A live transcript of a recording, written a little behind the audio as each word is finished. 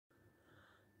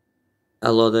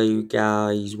Hello there you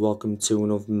guys, welcome to one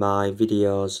of my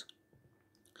videos.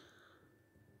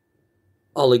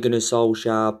 Ole Gunnar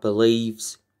Solskjaer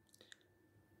believes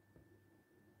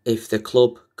if the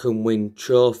club can win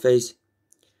trophies,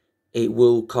 it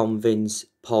will convince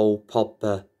Paul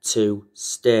Pogba to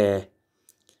stay.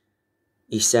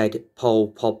 He said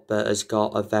Paul Pogba has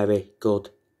got a very good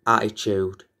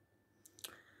attitude.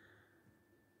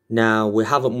 Now, we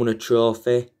haven't won a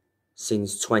trophy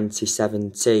since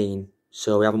 2017,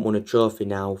 so we haven't won a trophy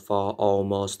now for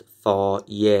almost 4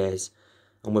 years.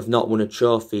 And we've not won a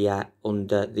trophy yet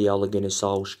under the Ole Gunnar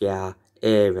Solskjaer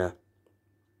era.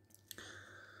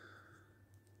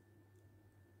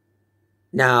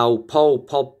 Now, Paul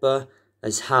Pogba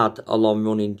has had a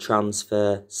long-running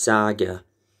transfer saga.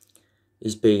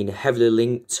 He's been heavily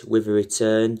linked with a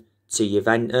return to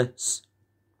Juventus.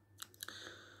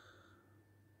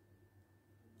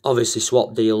 Obviously,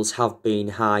 swap deals have been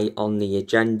high on the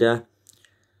agenda.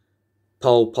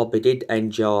 Paul Pogba did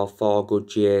endure 4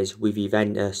 good years with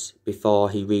Juventus before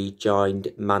he rejoined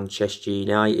Manchester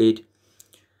United.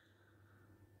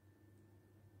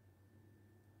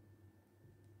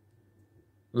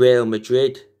 Real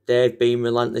Madrid, they've been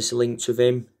relentlessly linked with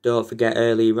him. Don't forget,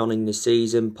 earlier on in the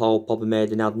season, Paul Pogba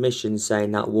made an admission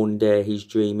saying that one day his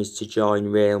dream is to join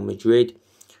Real Madrid.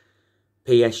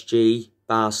 PSG,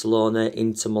 Barcelona,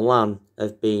 Inter Milan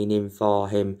have been in for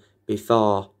him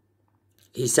before.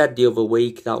 He said the other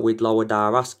week that we'd lowered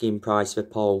our asking price for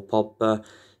Paul Pogba.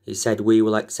 He said we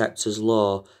will accept as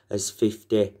low as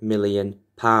 £50 million.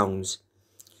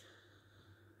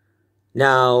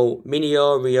 Now,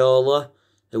 Mino Raiola,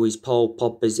 who is Paul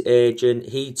Pogba's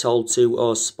agent, he told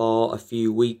 2OSport a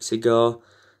few weeks ago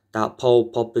that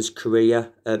Paul Pogba's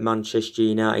career at Manchester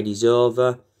United is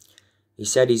over. He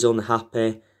said he's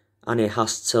unhappy and he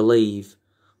has to leave.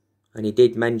 And he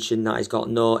did mention that he's got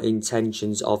no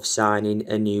intentions of signing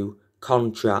a new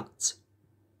contract.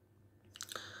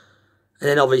 And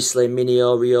then obviously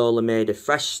Mino Raiola made a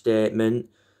fresh statement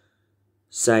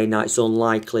saying that it's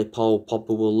unlikely Paul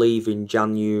Pogba will leave in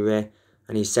January,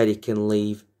 and he said he can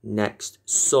leave next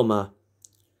summer.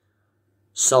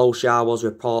 Solskjaer was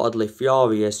reportedly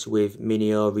furious with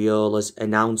Mino Raiola's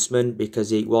announcement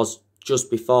because it was just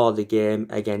before the game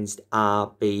against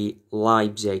RB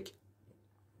Leipzig.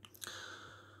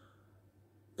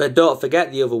 But don't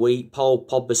forget, the other week, Paul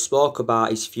Pogba spoke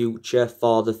about his future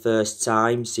for the first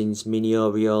time since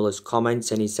Mino Raiola's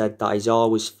comments, and he said that he's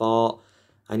always fought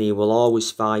and he will always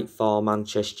fight for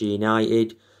Manchester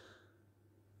United,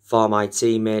 for my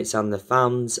teammates and the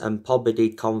fans, and Pogba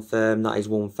did confirm that he's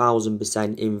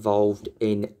 1000% involved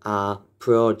in our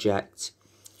project.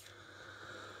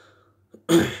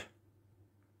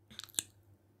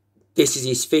 This is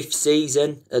his 5th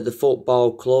season at the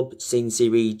football club since he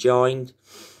rejoined.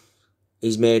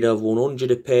 He's made over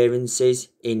 100 appearances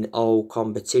in all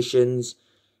competitions.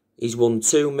 He's won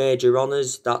 2 major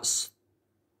honours, that's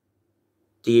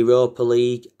the Europa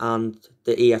League and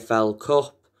the EFL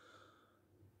Cup.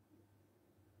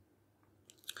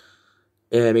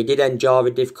 He did endure a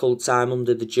difficult time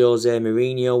under the Jose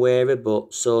Mourinho era,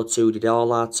 but so too did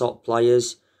all our top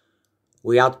players.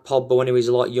 We had Pogba when he was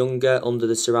a lot younger under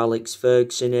the Sir Alex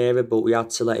Ferguson era, but we had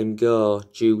to let him go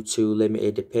due to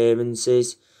limited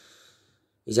appearances.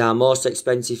 He's our most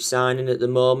expensive signing at the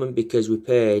moment because we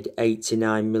paid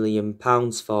 £89 million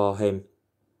for him.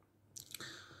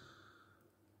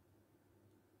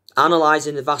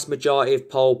 Analysing the vast majority of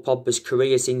Paul Pogba's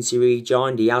career since he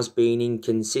rejoined, he has been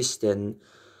inconsistent.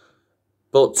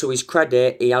 But to his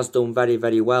credit, he has done very,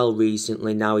 very well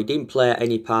recently. Now, he didn't play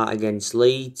any part against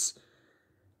Leeds.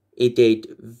 He did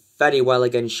very well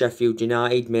against Sheffield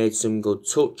United, made some good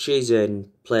touches and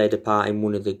played a part in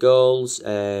one of the goals.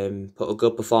 Put a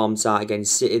good performance out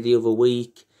against City the other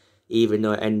week, even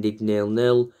though it ended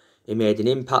 0-0. He made an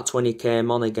impact when he came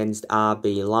on against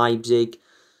RB Leipzig.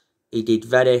 He did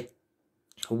very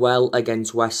well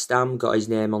against West Ham, got his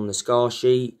name on the score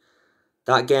sheet.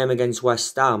 That game against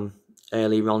West Ham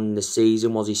earlier on in the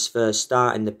season was his first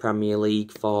start in the Premier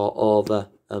League for over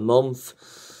a month.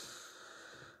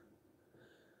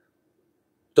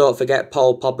 Don't forget,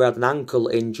 Paul Pogba had an ankle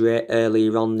injury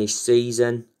earlier on this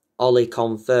season. Ole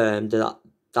confirmed that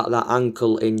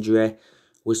ankle injury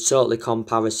was totally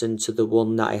comparison to the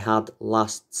one that he had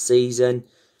last season.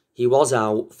 He was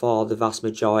out for the vast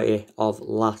majority of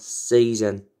last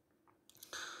season.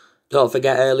 Don't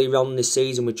forget, earlier on this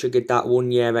season we triggered that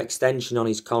 1-year extension on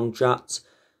his contract.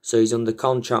 So he's under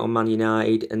contract with Man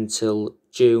United until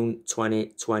June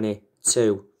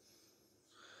 2022.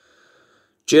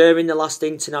 During the last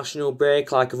international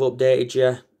break, like I've updated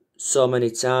you so many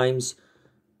times,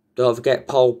 Don't forget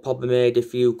Paul Pogba made a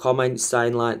few comments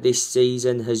saying like this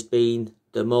season has been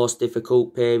the most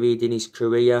difficult period in his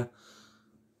career.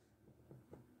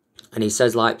 And he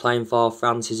says like playing for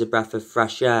France is a breath of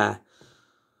fresh air.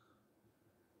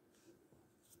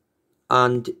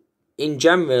 And in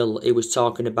general, he was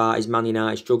talking about his Man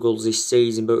United struggles this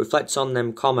season, but reflects on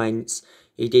them comments,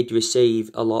 he did receive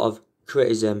a lot of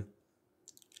criticism,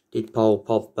 did Paul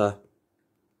Pogba.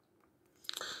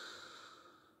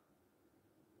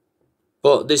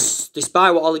 But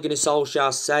despite what Ole Gunnar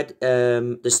Solskjaer said,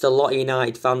 there's still a lot of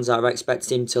United fans that are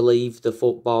expecting him to leave the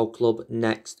football club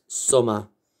next summer.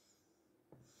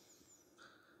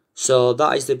 So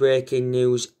that is the breaking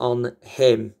news on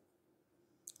him.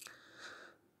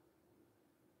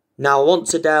 Now I want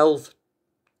to delve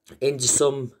into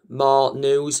some more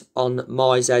news on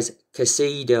Moisee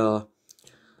Caicedo.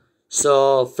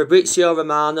 So Fabrizio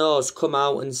Romano has come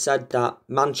out and said that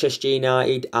Manchester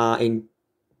United are in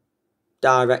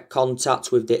direct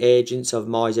contact with the agents of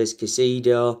Moisee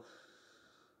Caicedo.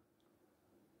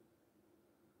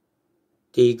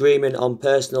 The agreement on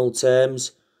personal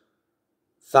terms,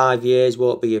 5 years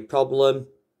won't be a problem.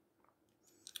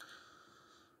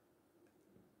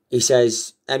 He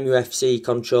says MUFC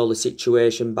control the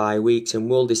situation by weeks and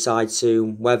will decide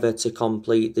soon whether to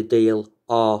complete the deal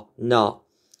or not.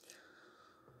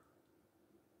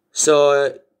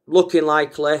 So, looking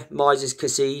likely, Moisee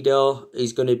Caicedo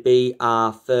is going to be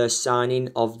our first signing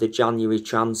of the January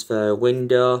transfer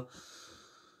window.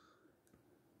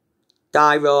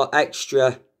 Dairo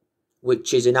Extra,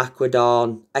 which is an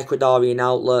Ecuadorian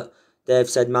outlet, they've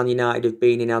said Man United have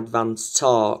been in advanced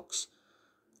talks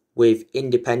with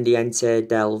Independiente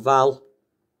del Valle.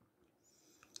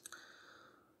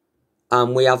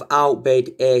 And we have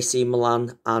outbid AC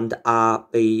Milan and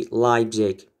RB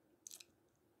Leipzig.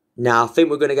 Now, I think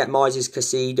we're going to get Moisee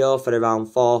Caicedo for around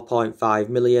 4.5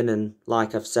 million. And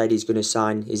like I've said, he's going to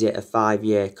sign, is it a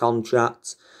 5-year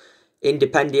contract?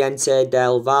 Independiente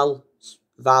del Valle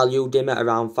valued him at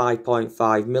around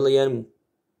 5.5 million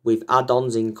with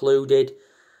add-ons included.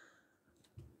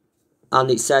 And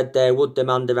it said they would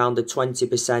demand around a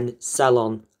 20%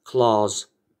 sell-on clause.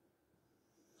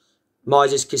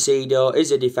 Moisee Caicedo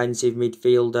is a defensive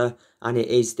midfielder and it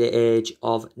is the age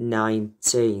of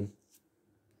 19.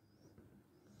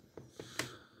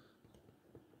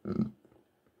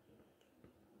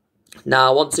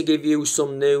 Now I want to give you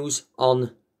some news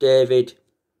on Davud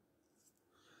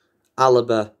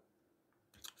Alaba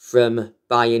from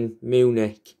Bayern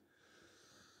Munich.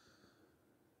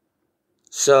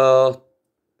 So,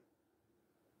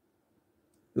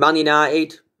 Man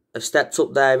United have stepped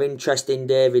up their interest in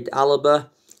Davud Alaba.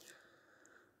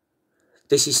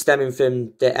 This is stemming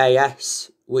from the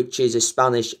AS, which is a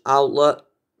Spanish outlet.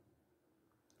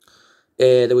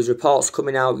 There was reports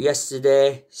coming out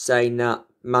yesterday saying that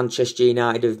Manchester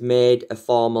United have made a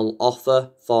formal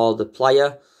offer for the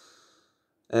player.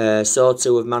 So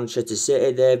too of Manchester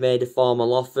City, they've made a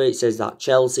formal offer. It says that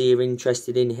Chelsea are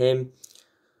interested in him.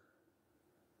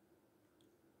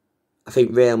 I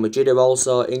think Real Madrid are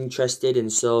also interested,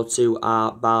 and so too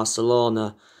are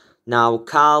Barcelona. Now,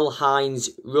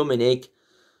 Karl-Heinz Rummenigge,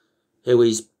 who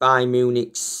is Bayern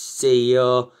Munich's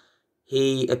CEO,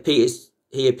 he appears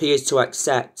to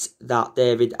accept that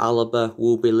Davud Alaba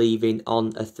will be leaving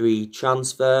on a free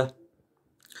transfer.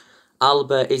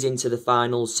 Alaba is into the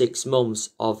final 6 months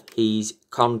of his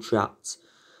contract.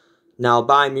 Now,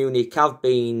 Bayern Munich have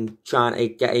been trying to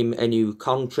get him a new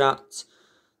contract.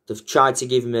 They've tried to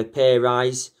give him a pay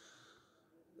rise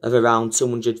of around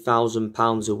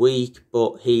 £200,000 a week,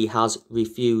 but he has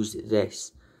refused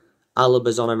this.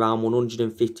 Alaba's on around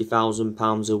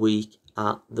 £150,000 a week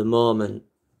at the moment.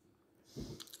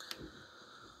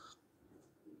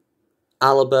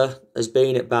 Alaba has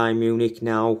been at Bayern Munich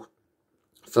now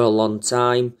for a long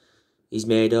time. He's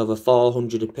made over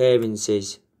 400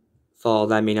 appearances for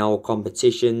them in all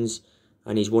competitions,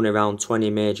 and he's won around 20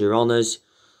 major honours.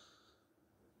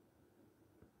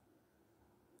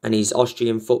 And he's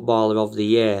Austrian Footballer of the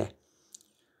Year.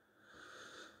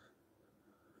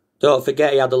 Don't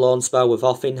forget he had a loan spell with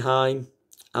Hoffenheim,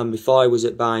 and before he was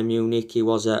at Bayern Munich he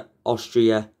was at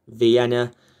Austria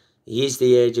Vienna. He is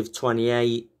the age of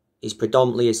 28. He's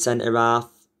predominantly a centre-half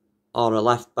or a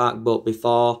left-back, but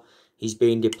before he's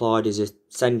been deployed as a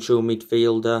central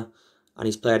midfielder, and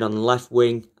he's played on the left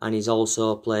wing and he's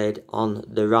also played on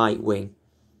the right wing.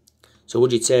 So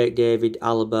would you take Davud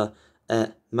Alaba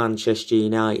at Manchester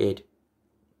United?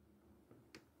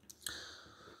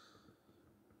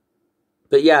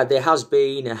 But yeah, there has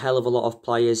been a hell of a lot of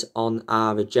players on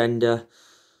our agenda.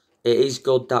 It is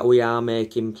good that we are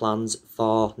making plans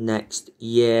for next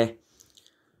year.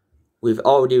 We've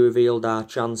already revealed our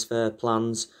transfer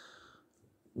plans.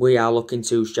 We are looking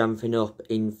to strengthen up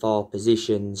in 4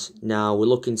 positions. Now, we're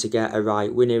looking to get a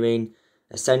right winger in,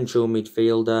 a central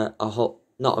midfielder,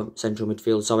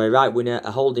 a right winger,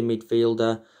 a holding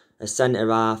midfielder, a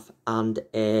centre-half and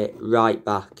a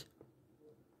right-back.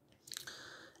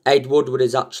 Ed Woodward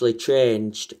has actually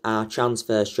changed our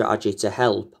transfer strategy to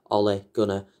help Ole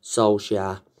Gunnar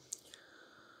Solskjaer.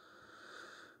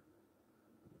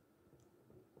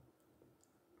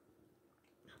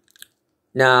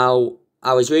 Now,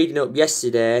 I was reading up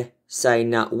yesterday saying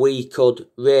that we could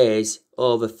raise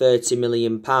over £30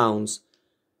 million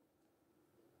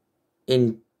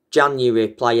in January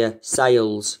player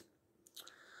sales.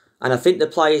 And I think the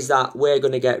players that we're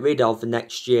going to get rid of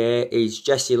next year is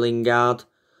Jesse Lingard.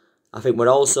 I think we're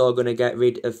also going to get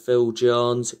rid of Phil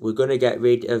Jones. We're going to get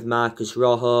rid of Marcus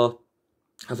Rojo.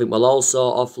 I think we'll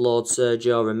also offload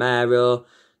Sergio Romero,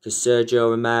 because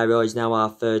Sergio Romero is now our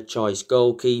 3rd choice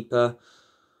goalkeeper.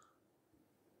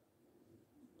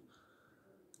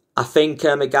 I think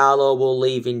Magallo will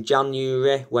leave in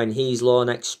January when his loan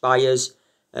expires.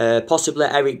 Possibly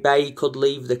Eric Bailly could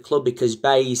leave the club because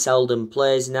Bailly seldom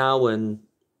plays now and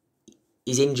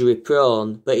he's injury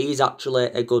prone, but he's actually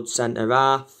a good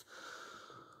centre-half.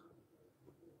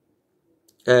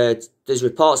 There's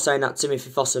reports saying that Timothy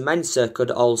Fosu-Mensah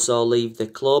could also leave the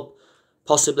club.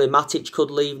 Possibly Matic could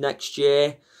leave next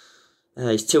year.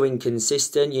 He's too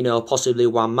inconsistent. Possibly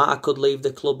Juan Mata could leave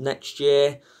the club next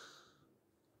year.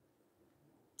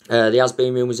 There has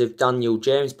been rumours of Daniel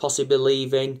James possibly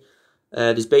leaving.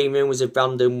 There's been rumours of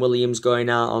Brandon Williams going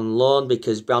out on loan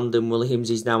because Brandon Williams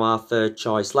is now our 3rd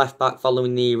choice left-back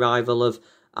following the arrival of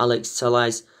Alex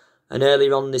Telles. And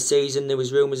earlier on this season, there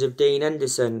was rumours of Dean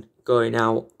Henderson going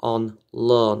out on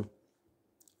loan.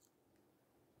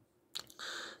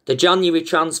 The January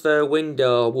transfer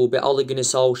window will be Ole Gunnar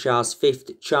Solskjaer's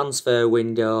 5th transfer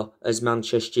window as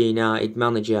Manchester United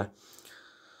manager.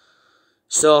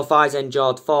 So far, he's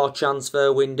enjoyed 4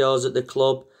 transfer windows at the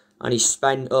club and he's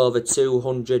spent over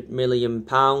 £200 million.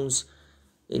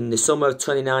 In the summer of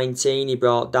 2019, he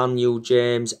brought Daniel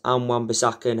James and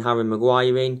Wan-Bissaka and Harry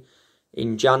Maguire in.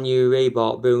 In January, he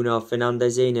brought Bruno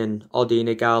Fernandes in and Odi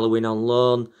Nagalo in on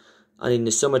loan. And in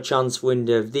the summer transfer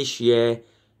window of this year,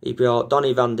 he brought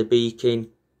Donny van der Beek in,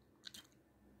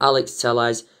 Alex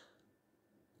Telles,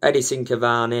 Edison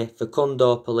Cavani,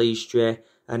 Facundo Pellistri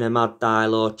and Amad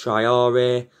Diallo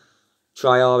Traore.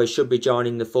 Traore should be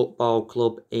joining the football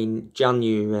club in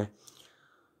January.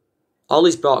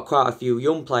 Ollie's brought quite a few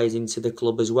young players into the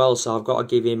club as well, so I've got to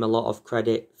give him a lot of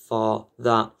credit for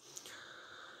that.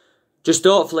 Just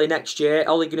hopefully next year,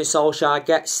 Ole Gunnar Solskjaer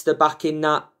gets the backing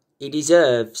that he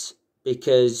deserves,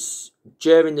 because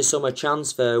during the summer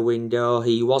transfer window,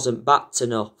 he wasn't backed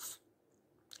enough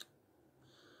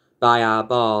by our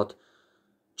board.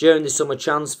 During the summer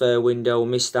transfer window, we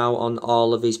missed out on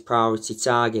all of his priority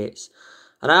targets.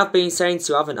 And I've been saying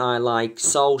to, haven't I, like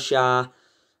Solskjaer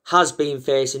has been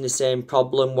facing the same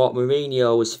problem what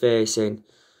Mourinho was facing.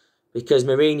 Because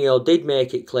Mourinho did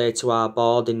make it clear to our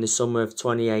board in the summer of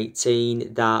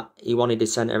 2018 that he wanted a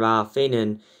centre-half in,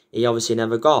 and he obviously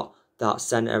never got that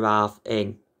centre-half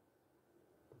in.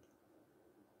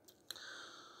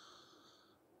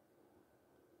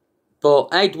 But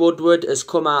Ed Woodward has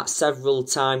come out several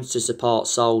times to support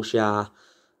Solskjaer,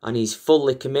 and he's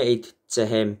fully committed to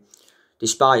him,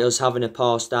 despite us having a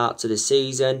poor start to the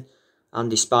season, and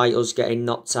despite us getting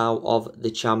knocked out of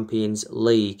the Champions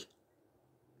League.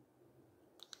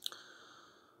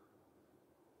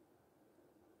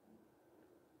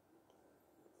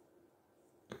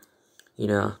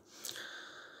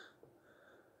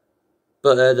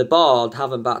 But the board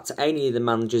haven't backed any of the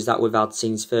managers that we've had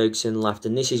since Ferguson left,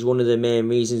 and this is one of the main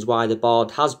reasons why the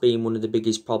board has been one of the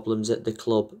biggest problems at the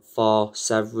club for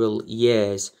several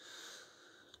years.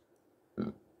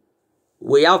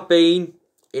 We have been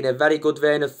in a very good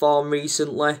vein of form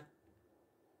recently.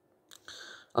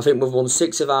 I think we've won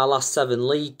 6 of our last 7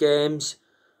 league games.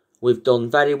 We've done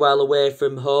very well away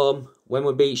from home. When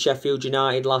we beat Sheffield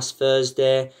United last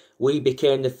Thursday, we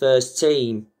became the first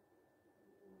team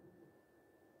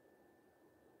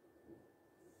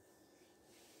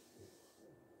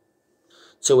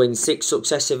to win 6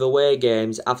 successive away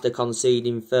games after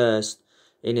conceding first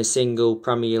in a single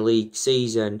Premier League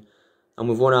season. And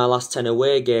we've won our last 10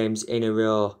 away games in a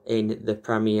row in the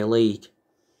Premier League.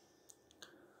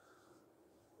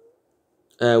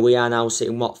 We are now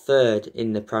sitting, 3rd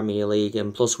in the Premier League,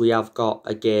 and plus we have got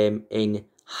a game in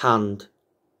hand.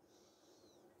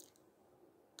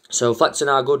 So flexing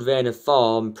our good vein of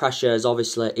form, pressure has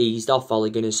obviously eased off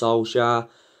Ole Gunnar Solskjaer.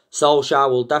 Solskjaer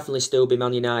will definitely still be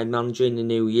Man United manager in the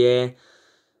new year.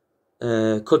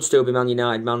 Could still be Man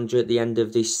United manager at the end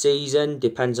of this season.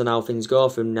 Depends on how things go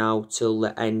from now till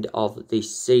the end of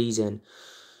this season.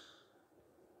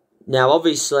 Now,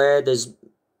 obviously,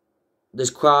 there's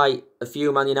quite a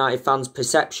few Man United fans'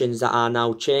 perceptions that are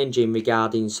now changing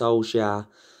regarding Solskjaer.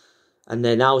 And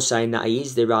they're now saying that he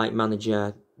is the right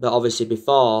manager. But obviously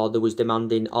before, there was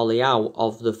demanding Ollie out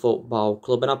of the football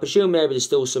club. And I presume maybe there's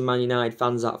still some Man United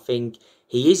fans that think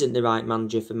he isn't the right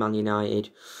manager for Man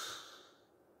United.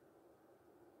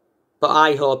 But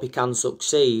I hope he can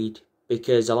succeed,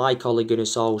 because I like Ole Gunnar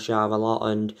Solskjaer a lot,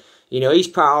 and his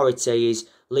priority is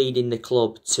leading the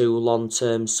club to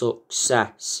long-term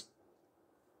success.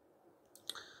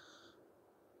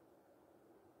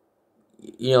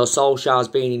 Solskjaer's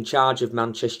been in charge of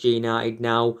Manchester United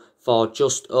now for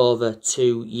just over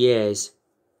 2 years.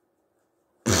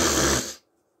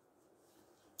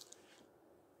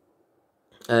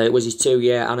 It was his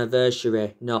 2-year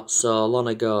anniversary not so long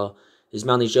ago. He's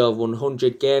managed over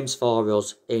 100 games for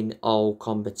us in all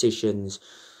competitions.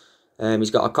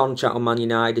 He's got a contract on Man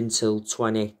United until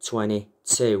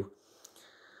 2022.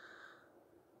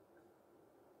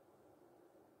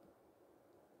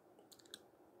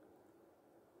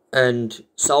 And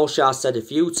Solskjaer said a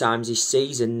few times this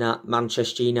season that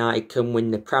Manchester United can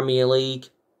win the Premier League.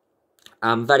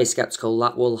 I'm very sceptical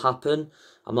that will happen.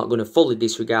 I'm not going to fully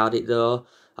disregard it though.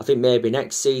 I think maybe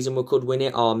next season we could win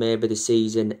it, or maybe the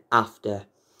season after.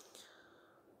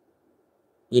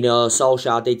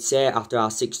 Solskjaer did say after our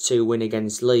 6-2 win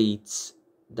against Leeds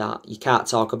that you can't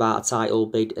talk about a title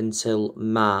bid until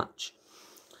March.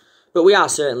 But we are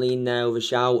certainly in there with a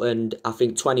shout, and I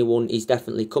think 21 is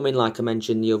definitely coming, like I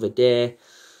mentioned the other day.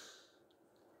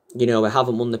 We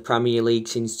haven't won the Premier League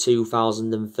since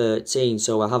 2013,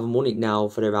 so we haven't won it now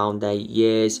for around 8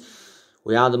 years.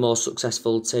 We are the most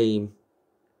successful team.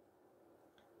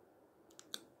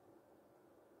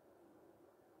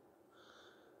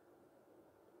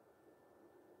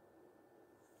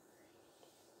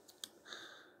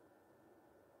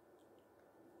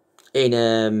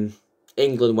 In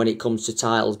England when it comes to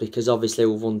titles, because obviously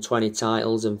we've won 20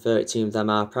 titles and 13 of them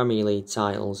are Premier League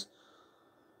titles.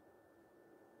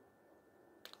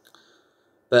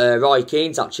 But Roy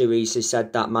Keane's actually recently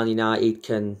said that Man United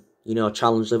can,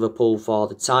 challenge Liverpool for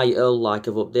the title, like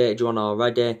I've updated you on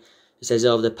already. He says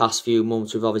over the past few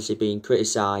months we've obviously been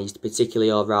criticised, particularly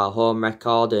over our home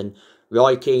record, and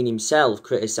Roy Keane himself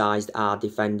criticised our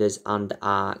defenders and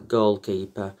our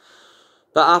goalkeeper.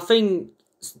 But I think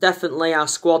definitely our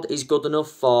squad is good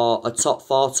enough for a top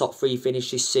 4, top 3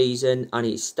 finish this season, and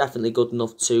it's definitely good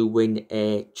enough to win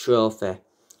a trophy.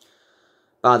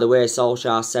 By the way,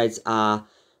 Solskjaer says our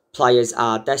players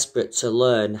are desperate to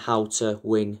learn how to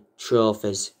win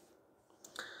trophies.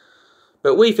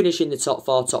 But we finish in the top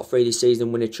 4, top 3 this season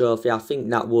and win a trophy. I think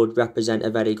that would represent a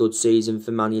very good season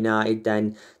for Man United.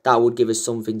 Then that would give us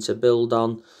something to build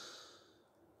on.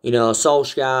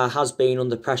 Solskjaer has been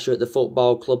under pressure at the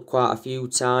football club quite a few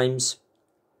times,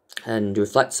 and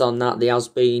reflects on that. There has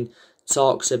been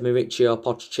talks of Mauricio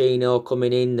Pochettino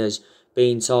coming in. There's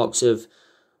been talks of,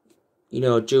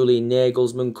 Julian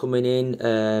Nagelsmann coming in,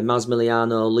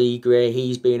 Massimiliano Allegri.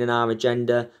 He's been on our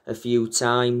agenda a few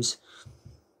times.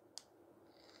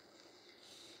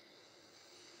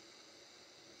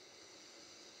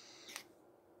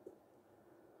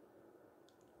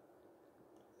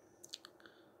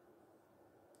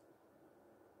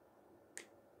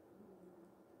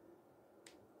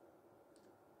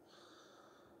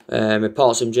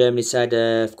 Reports from Germany said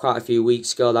quite a few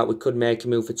weeks ago that we could make a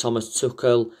move for Thomas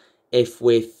Tuchel if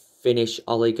we finish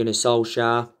Ole Gunnar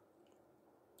Solskjaer.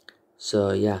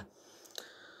 So, yeah.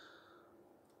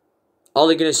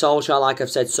 Ole Gunnar Solskjaer, like I've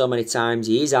said so many times,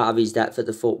 he is out of his depth at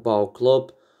the football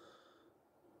club.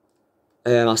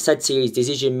 I said to you, his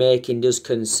decision making does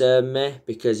concern me,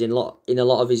 because in a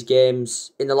lot of his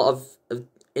games, in a lot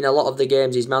of the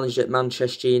games he's managed at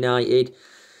Manchester United,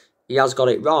 he has got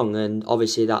it wrong, and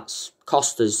obviously that's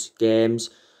cost us games.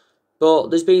 But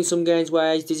there's been some games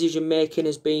where his decision making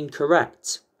has been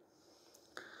correct.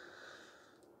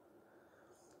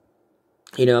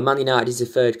 Man United is the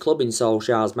third club in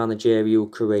Solskjaer's managerial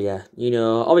career.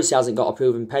 Obviously hasn't got a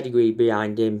proven pedigree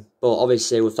behind him, but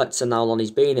obviously reflecting on how long he's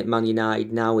been at Man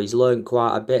United now, he's learned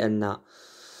quite a bit in that.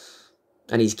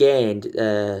 And he's gained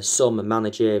some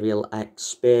managerial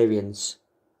experience.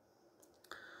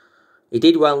 He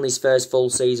did well in his first full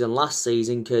season last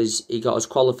season, because he got us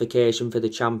qualification for the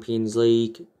Champions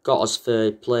League, got us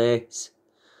 3rd place,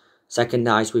 second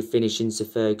highest we finished since the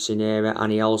Ferguson era,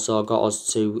 and he also got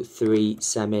us to 3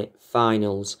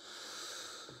 semi-finals.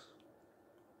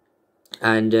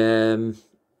 And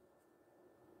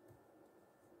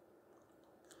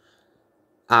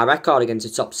our record against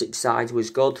the top 6 sides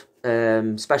was good,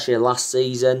 especially last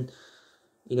season.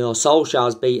 You know,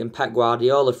 Solskjaer's beaten Pep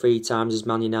Guardiola 3 times as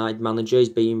Man United manager. He's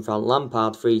beaten Frank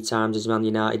Lampard 3 times as Man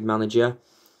United manager.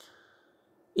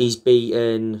 He's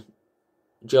beaten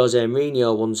Jose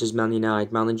Mourinho once as Man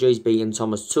United manager. He's beaten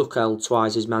Thomas Tuchel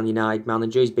twice as Man United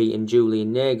manager. He's beaten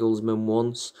Julian Nagelsmann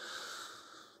once.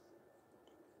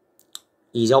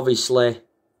 He's obviously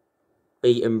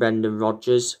beaten Brendan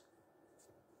Rodgers.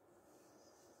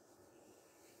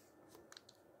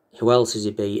 Who else has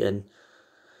he beaten?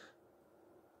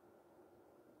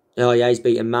 Oh yeah, he's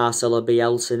beaten Marcelo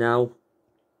Bielsa now.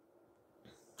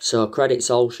 So credit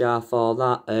Solskjaer for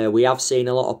that. We have seen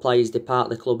a lot of players depart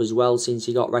the club as well since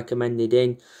he got recommended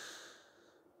in.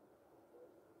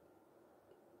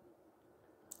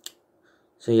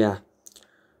 So yeah.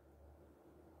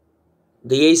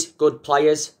 There is good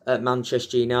players at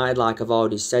Manchester United, like I've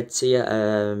already said to you.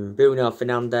 Bruno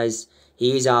Fernandes,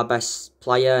 he is our best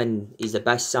player and he's the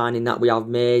best signing that we have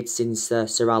made since the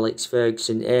Sir Alex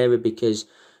Ferguson era, because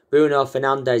Bruno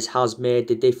Fernandes has made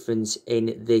the difference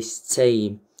in this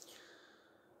team.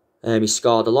 He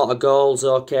scored a lot of goals,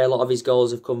 okay, a lot of his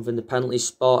goals have come from the penalty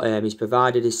spot. He's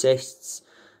provided assists.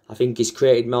 I think he's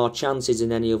created more chances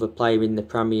than any other player in the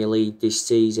Premier League this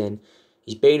season.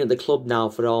 He's been at the club now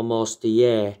for almost a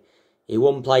year. He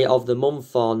won Player of the Month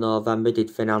for November,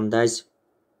 did Fernandes.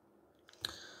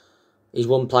 He's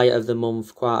won Player of the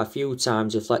Month quite a few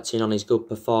times, reflecting on his good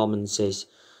performances.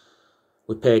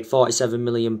 We paid £47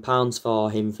 million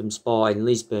for him from Sporting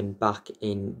Lisbon back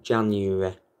in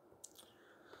January.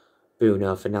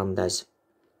 Bruno Fernandes.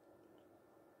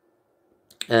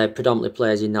 Predominantly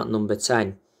plays in that number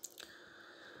 10.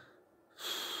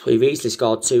 He recently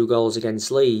scored 2 goals against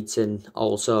Leeds and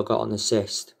also got an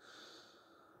assist.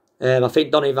 I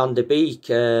think Donny van der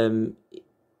Beek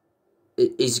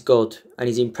is good and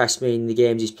he's impressed me in the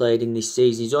games he's played in this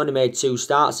season. He's only made 2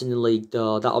 starts in the league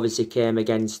though. That obviously came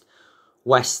against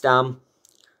West Ham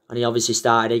and he obviously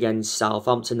started against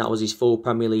Southampton. That was his full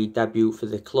Premier League debut for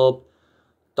the club.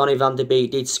 Donny van der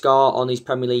Beek did score on his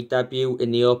Premier League debut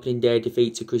in the opening day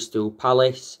defeat to Crystal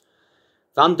Palace.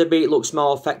 Van der Beek looks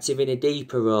more effective in a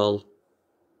deeper role,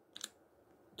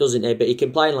 doesn't he? But he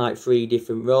can play in like 3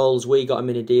 different roles. We got him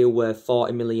in a deal worth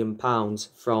 £40 million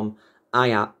from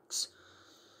Ajax.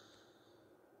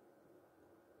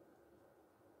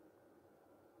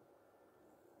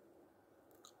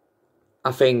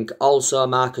 I think also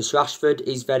Marcus Rashford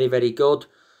is very, very good.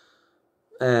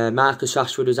 Marcus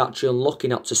Rashford was actually unlucky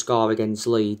not to score against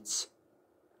Leeds.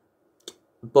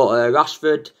 But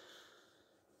Rashford,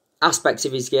 aspects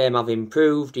of his game have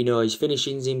improved. You know, his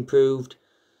finishing's improved.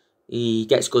 He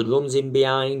gets good runs in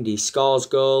behind. He scores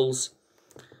goals.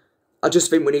 I just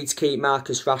think we need to keep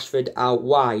Marcus Rashford out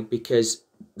wide because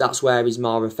that's where he's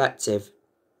more effective.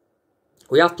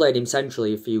 We have played him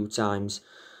centrally a few times.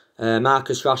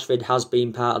 Marcus Rashford has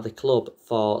been part of the club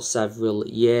for several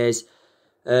years.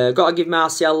 Got to give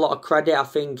Martial a lot of credit. I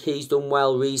think he's done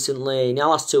well recently. In the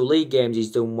last 2 league games,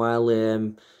 he's done well.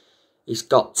 He's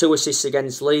got 2 assists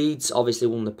against Leeds. Obviously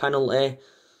won the penalty.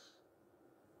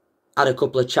 Had a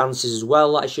couple of chances as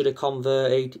well that I should have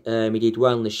converted. He did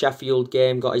well in the Sheffield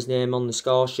game. Got his name on the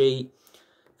score sheet.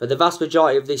 For the vast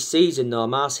majority of this season, though,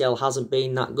 Martial hasn't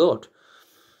been that good.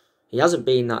 He hasn't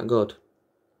been that good.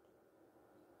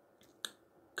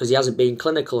 Because he hasn't been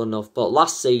clinical enough. But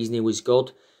last season he was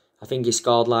good. I think he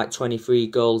scored like 23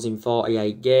 goals in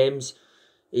 48 games.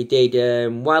 He did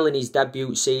well in his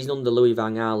debut season under Louis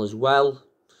van Gaal as well.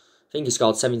 I think he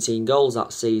scored 17 goals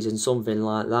that season, something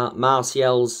like that.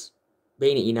 Martial's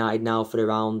been at United now for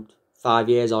around 5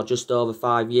 years or just over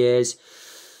 5 years.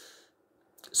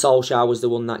 Solskjaer was the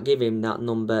one that gave him that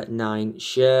number 9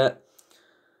 shirt.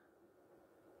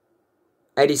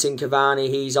 Edison Cavani,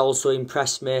 he's also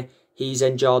impressed me. He's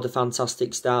enjoyed a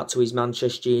fantastic start to his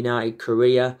Manchester United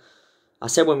career. I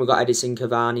said when we got Edison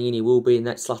Cavani and he will be the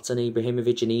next Zlatan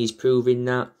Ibrahimovic, and he's proving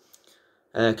that.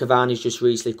 Cavani's just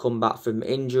recently come back from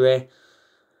injury.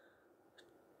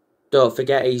 Don't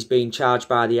forget he's been charged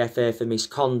by the FA for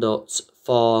misconduct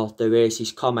for the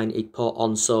racist comment he'd put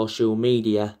on social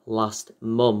media last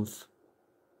month.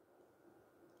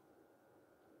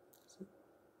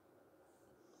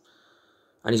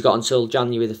 And he's got until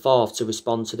January the 4th to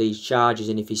respond to these charges,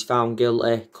 and if he's found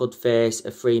guilty, could face a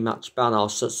 3-match ban,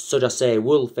 or should I say,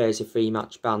 will face a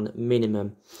 3-match ban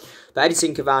minimum. But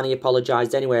Edison Cavani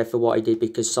apologised anyway for what he did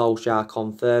because Solskjaer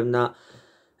confirmed that.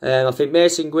 I think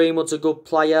Mason Greenwood's a good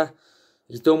player.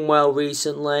 He's done well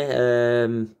recently.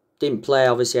 Didn't play,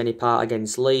 obviously, any part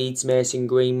against Leeds, Mason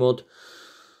Greenwood.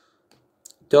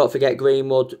 Don't forget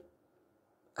Greenwood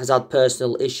has had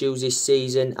personal issues this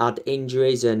season, had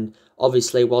injuries, and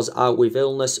obviously was out with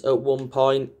illness at one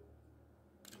point.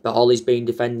 But Ollie's been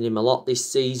defending him a lot this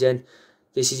season.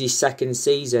 This is his second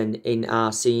season in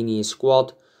our senior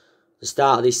squad. The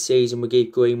start of this season, we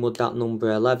gave Greenwood that number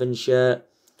 11 shirt.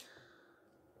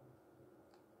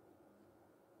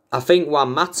 I think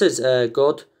Juan Mata's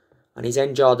good, and he's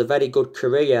enjoyed a very good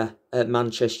career at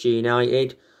Manchester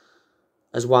United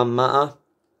as Juan Mata.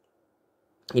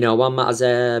 Juan Mata's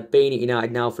been at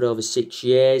United now for over 6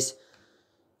 years.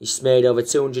 He's made over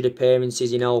 200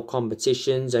 appearances in all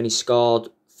competitions, and he scored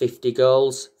 50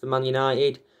 goals for Man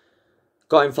United.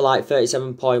 Got him for like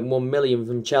 37.1 million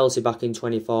from Chelsea back in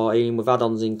 2014. With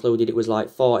add-ons included, it was like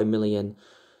 40 million.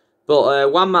 But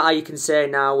Juan Mata, you can say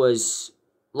now, has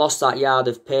lost that yard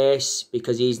of pace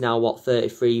because he's now,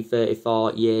 33,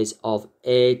 34 years of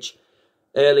age.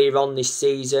 Earlier on this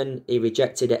season, he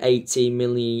rejected an 18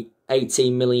 million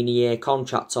a year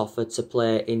contract offer to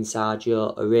play in Saudi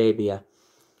Arabia.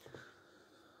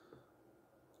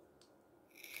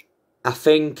 I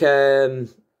think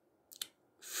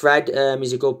Fred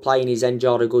is a good player and he's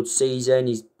enjoyed a good season.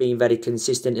 He's been very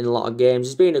consistent in a lot of games.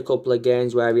 There's been a couple of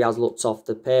games where he has looked off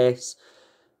the pace.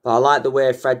 But I like the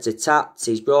way Fred's attacked.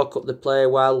 He's broke up the play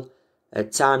well.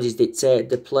 At times he's dictated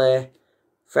the play.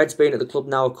 Fred's been at the club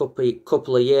now a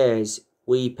couple of years.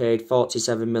 We paid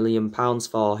 £47 million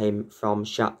for him from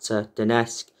Shakhtar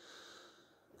Donetsk.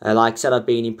 Like I said, I've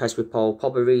been impressed with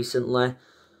Pogba recently.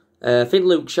 I think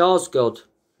Luke Shaw's good.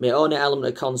 My only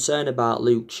element of concern about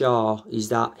Luke Shaw is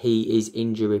that he is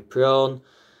injury prone.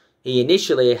 He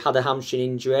initially had a hamstring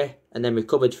injury and then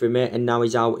recovered from it, and now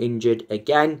he's out injured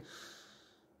again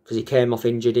because he came off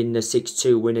injured in the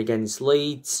 6-2 win against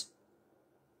Leeds.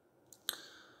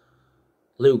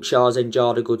 Luke Shaw's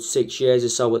enjoyed a good 6 years or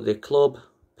so at the club.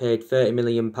 Paid £30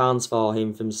 million for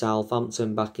him from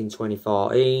Southampton back in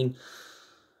 2014.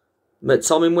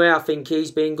 McTominay, I think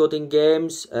he's been good in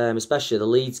games, especially the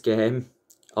Leeds game.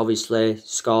 Obviously,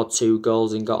 scored 2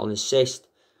 goals and got an assist.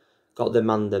 Got the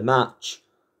man the match.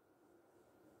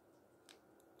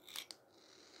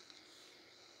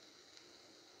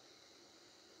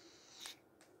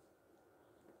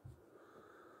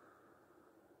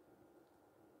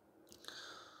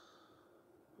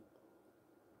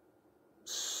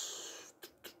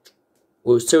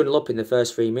 We was 2-0 up in the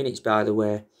first 3 minutes, by the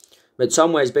way.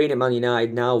 McTominay's been at Man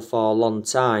United now for a long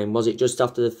time. Was it just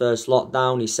after the first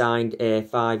lockdown he signed a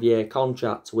 5-year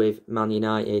contract with Man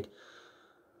United?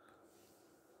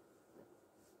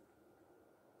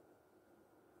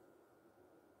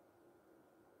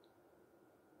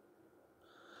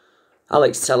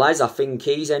 Alex Telles, I think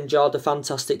he's enjoyed a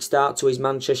fantastic start to his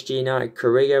Manchester United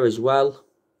career as well.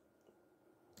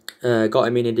 Got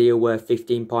him in a deal worth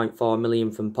 15.4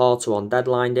 million from Porto on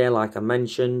deadline day, like I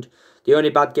mentioned. The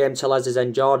only bad game Telles has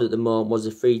enjoyed at the moment was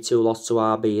a 3-2 loss to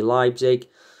RB Leipzig.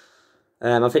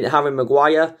 I think Harry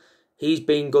Maguire, he's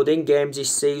been good in games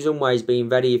this season where he's been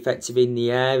very effective in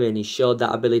the air and he's showed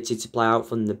that ability to play out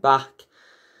from the back.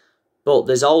 But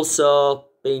there's also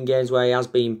been games where he has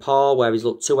been poor, where he's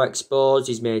looked too exposed,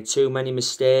 he's made too many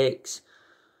mistakes.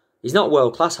 He's not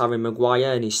world class, Harry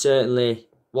Maguire, and he certainly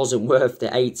wasn't worth the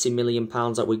 £80 million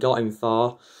that we got him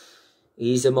for.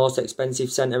 He's the most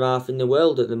expensive centre-half in the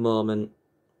world at the moment.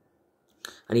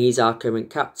 And he's our current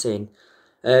captain.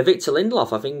 Victor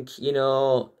Lindelof, I think,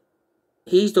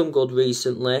 he's done good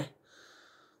recently.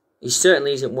 He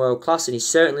certainly isn't world-class, and he's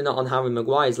certainly not on Harry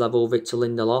Maguire's level, Victor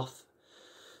Lindelof.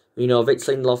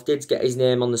 Victor Lindelof did get his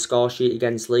name on the score sheet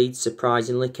against Leeds,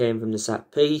 surprisingly, came from the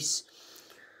set piece.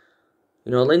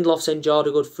 Lindelof's enjoyed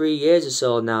a good 3 years or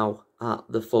so now at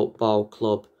the football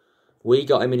club. We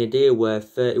got him in a deal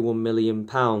worth £31 million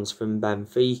from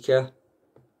Benfica.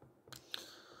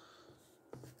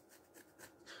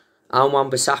 And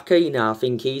Wan-Bissaka, I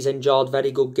think he's enjoyed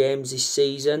very good games this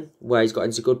season, where he's got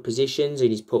into good positions and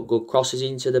he's put good crosses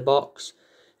into the box.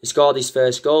 He scored his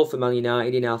first goal for Man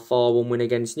United in our 4-1 win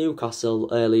against Newcastle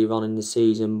earlier on in the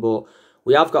season, but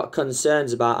we have got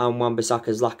concerns about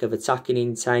Wan-Bissaka's lack of attacking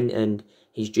intent and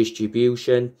his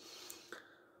distribution.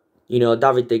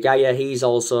 David De Gea, he's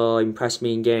also impressed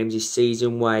me in games this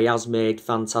season where he has made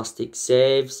fantastic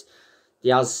saves.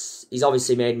 He's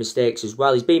obviously made mistakes as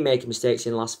well. He's been making mistakes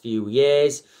in the last few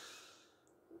years.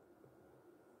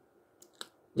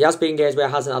 There has been games where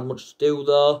he hasn't had much to do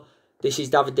though. This is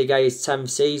David De Gea's 10th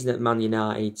season at Man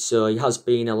United, so he has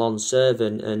been a long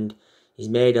servant and he's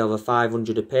made over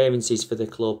 500 appearances for the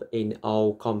club in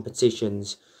all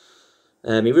competitions.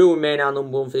 He will remain our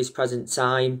number 1 for this present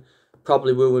time.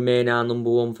 probably will remain our number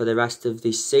one for the rest of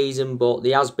this season, but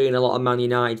there has been a lot of Man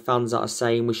United fans that are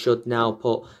saying we should now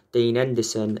put Dean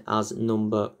Henderson as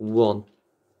number one.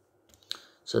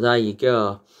 So there you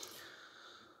go.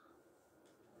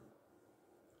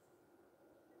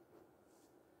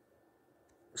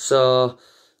 So,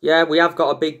 yeah, we have got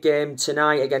a big game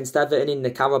tonight against Everton in the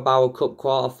Carabao Cup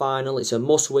quarter-final. It's a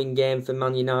must-win game for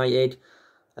Man United.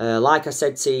 Like I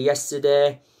said to you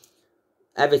yesterday,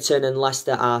 Everton and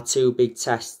Leicester are two big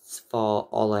tests for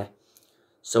Ole.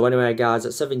 So anyway, guys,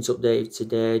 that's everything to update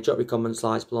today. Drop your comments,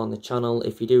 likes below on the channel.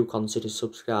 If you do, consider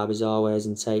subscribe as always,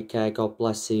 and take care. God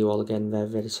bless. See you all again very,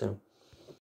 very soon.